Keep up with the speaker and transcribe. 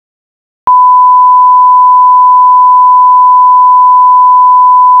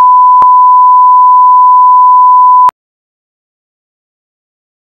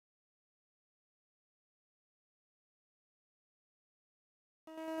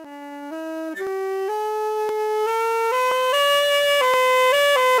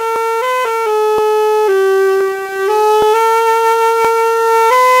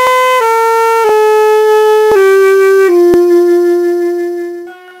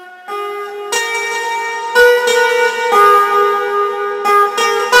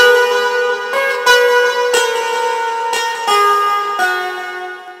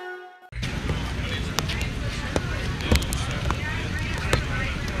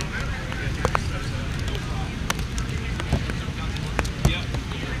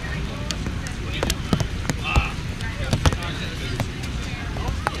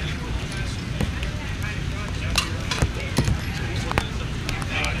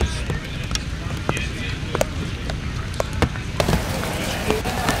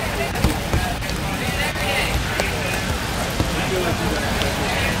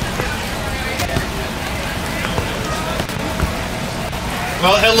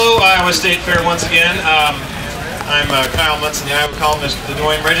Well, hello, Iowa State Fair once again. I'm Kyle Munson, the Iowa columnist for the Des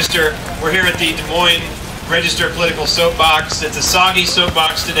Moines Register. We're here at the Des Moines Register Political Soapbox. It's a soggy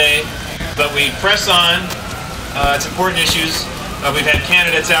soapbox today, but we press on. It's important issues. We've had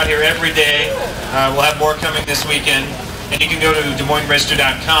candidates out here every day. We'll have more coming this weekend. And you can go to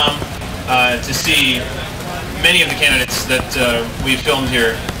DesMoinesRegister.com to see many of the candidates that we filmed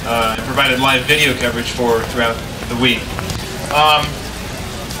here and provided live video coverage for throughout the week.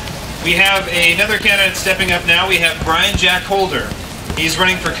 We have another candidate stepping up now. We have Bryan Holder. He's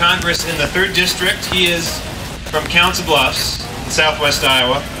running for Congress in the 3rd District. He is from Council Bluffs, southwest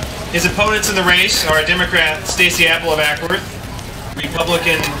Iowa. His opponents in the race are Democrat Stacey Apple of Ackworth,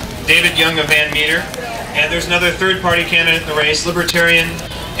 Republican David Young of Van Meter, and there's another third-party candidate in the race, Libertarian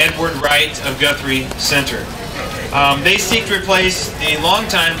Edward Wright of Guthrie Center. They seek to replace the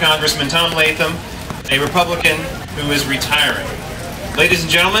longtime Congressman Tom Latham, a Republican who is retiring. Ladies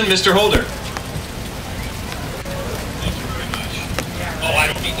and gentlemen, Mr. Holder. Thank you very much. Oh, I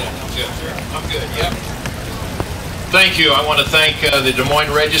don't need that. I'm good. Yep. Thank you. I want to thank the Des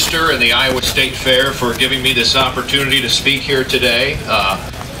Moines Register and the Iowa State Fair for giving me this opportunity to speak here today.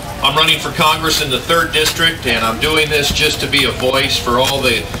 I'm running for Congress in the 3rd District, and I'm doing this just to be a voice for all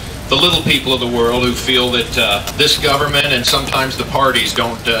the little people of the world who feel that this government and sometimes the parties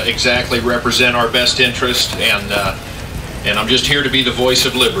don't exactly represent our best interest, and I'm just here to be the voice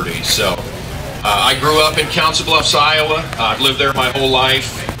of liberty. So I grew up in Council Bluffs, Iowa. I've lived there my whole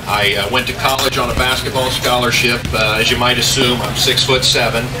life. I went to college on a basketball scholarship. As you might assume, I'm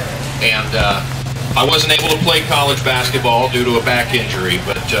 6'7", and I wasn't able to play college basketball due to a back injury,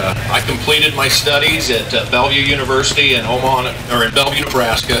 but I completed my studies at Bellevue University in Bellevue,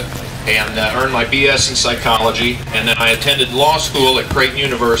 Nebraska, and earned my BS in psychology, and then I attended law school at Creighton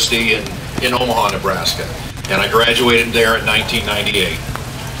University in Omaha, Nebraska. And I graduated there in 1998.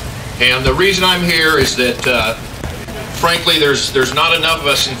 And the reason I'm here is that, frankly, there's not enough of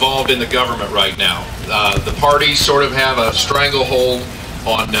us involved in the government right now. The parties sort of have a stranglehold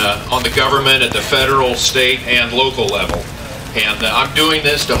on the government at the federal, state, and local level. And I'm doing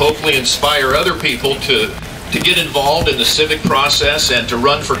this to hopefully inspire other people to get involved in the civic process and to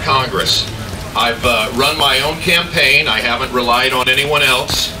run for Congress. I've run my own campaign. I haven't relied on anyone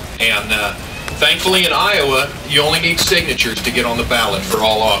else. And thankfully in Iowa, you only need signatures to get on the ballot for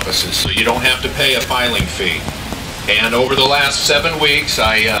all offices, so you don't have to pay a filing fee. And over the last 7 weeks,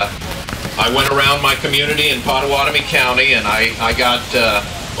 I went around my community in Pottawatomie County, and I got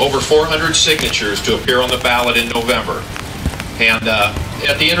over 400 signatures to appear on the ballot in November. And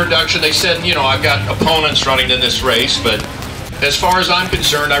at the introduction, they said, you know, I've got opponents running in this race, but as far as I'm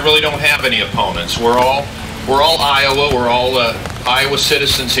concerned, I really don't have any opponents. We're all Iowa. We're all Iowa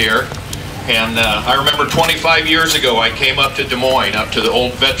citizens here. And I remember 25 years ago, I came up to Des Moines, up to the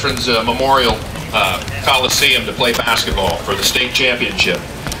old Veterans Memorial Coliseum to play basketball for the state championship.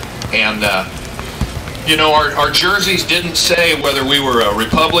 And, you know, our jerseys didn't say whether we were a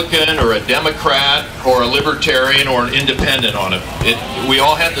Republican or a Democrat or a Libertarian or an Independent on it. We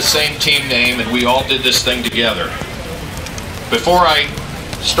all had the same team name, and we all did this thing together. Before I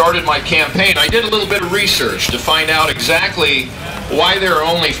started my campaign, I did a little bit of research to find out exactly why there are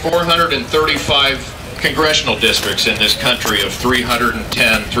only 435 congressional districts in this country of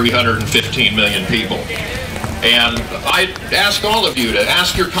 315 million people. And I'd ask all of you to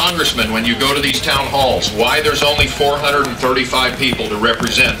ask your congressman when you go to these town halls why there's only 435 people to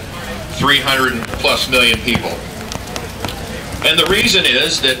represent 300+ million people. And the reason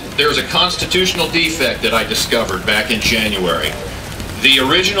is that there's a constitutional defect that I discovered back in January. The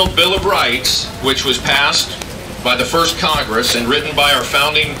original Bill of Rights, which was passed by the first Congress and written by our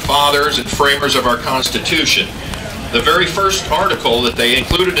founding fathers and framers of our Constitution, the very first article that they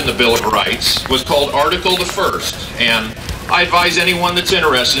included in the Bill of Rights was called Article the First. And I advise anyone that's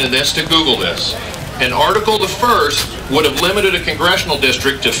interested in this to Google this. And Article the First would have limited a congressional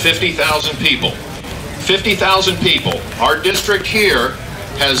district to 50,000 people. 50,000 people. Our district here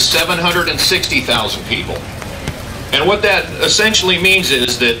has 760,000 people. And what that essentially means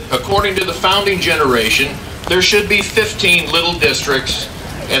is that, according to the founding generation, there should be 15 little districts,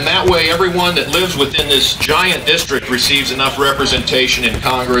 and that way everyone that lives within this giant district receives enough representation in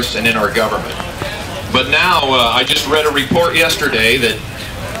Congress and in our government. But now, I just read a report yesterday that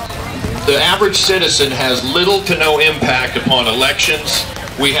the average citizen has little to no impact upon elections.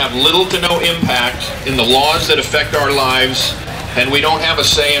 We have little to no impact in the laws that affect our lives, and we don't have a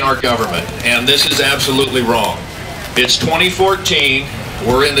say in our government. And this is absolutely wrong. It's 2014,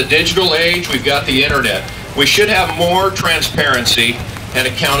 we're in the digital age, we've got the internet. We should have more transparency and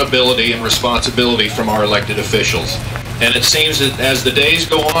accountability and responsibility from our elected officials. And it seems that as the days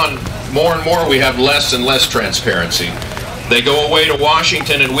go on, more and more we have less and less transparency. They go away to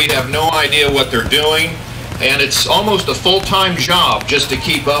Washington and we have no idea what they're doing. And it's almost a full-time job just to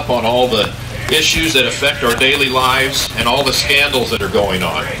keep up on all the issues that affect our daily lives and all the scandals that are going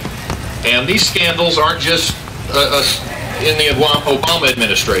on. And these scandals aren't just in the Obama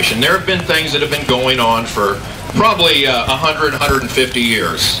administration. There have been things that have been going on for probably 100, 150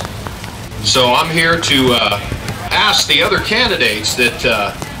 years. So I'm here to ask the other candidates that,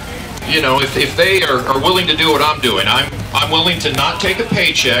 you know, if they are willing to do what I'm doing. I'm willing to not take a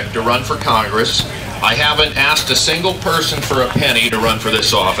paycheck to run for Congress. I haven't asked a single person for a penny to run for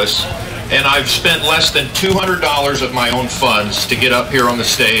this office. And I've spent less than $200 of my own funds to get up here on the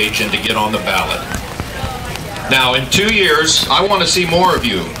stage and to get on the ballot. Now, in 2 years, I want to see more of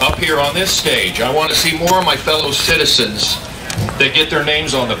you up here on this stage. I want to see more of my fellow citizens that get their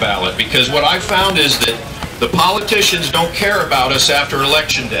names on the ballot, because what I've found is that the politicians don't care about us after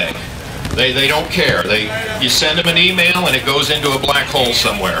Election Day. They don't care. You send them an email and it goes into a black hole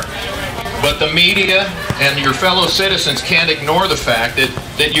somewhere. But the media and your fellow citizens can't ignore the fact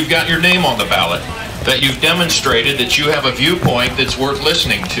that you've got your name on the ballot, that you've demonstrated that you have a viewpoint that's worth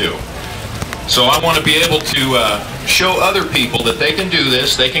listening to. So I want to be able to show other people that they can do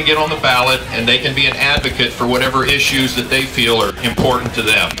this, they can get on the ballot, and they can be an advocate for whatever issues that they feel are important to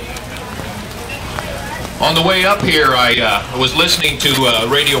them. On the way up here, I was listening to a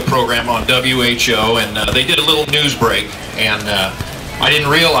radio program on WHO, and they did a little news break, and I didn't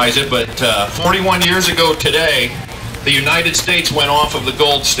realize it, but 41 years ago today, the United States went off of the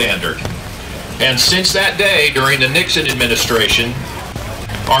gold standard. And since that day, during the Nixon administration,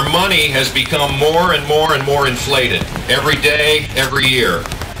 our money has become more and more and more inflated every day, every year.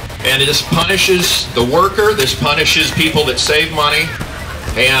 And this punishes the worker, this punishes people that save money,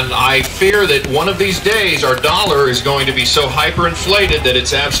 and I fear that one of these days our dollar is going to be so hyperinflated that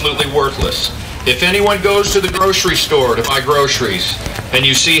it's absolutely worthless. If anyone goes to the grocery store to buy groceries and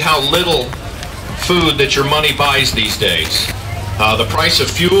you see how little food that your money buys these days, the price of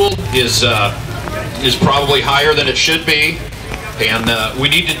fuel is probably higher than it should be. And we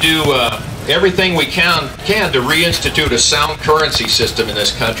need to do everything we can to reinstitute a sound currency system in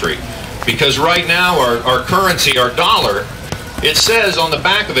this country. Because right now our currency, our dollar, it says on the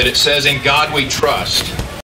back of it, it says, "In God we trust."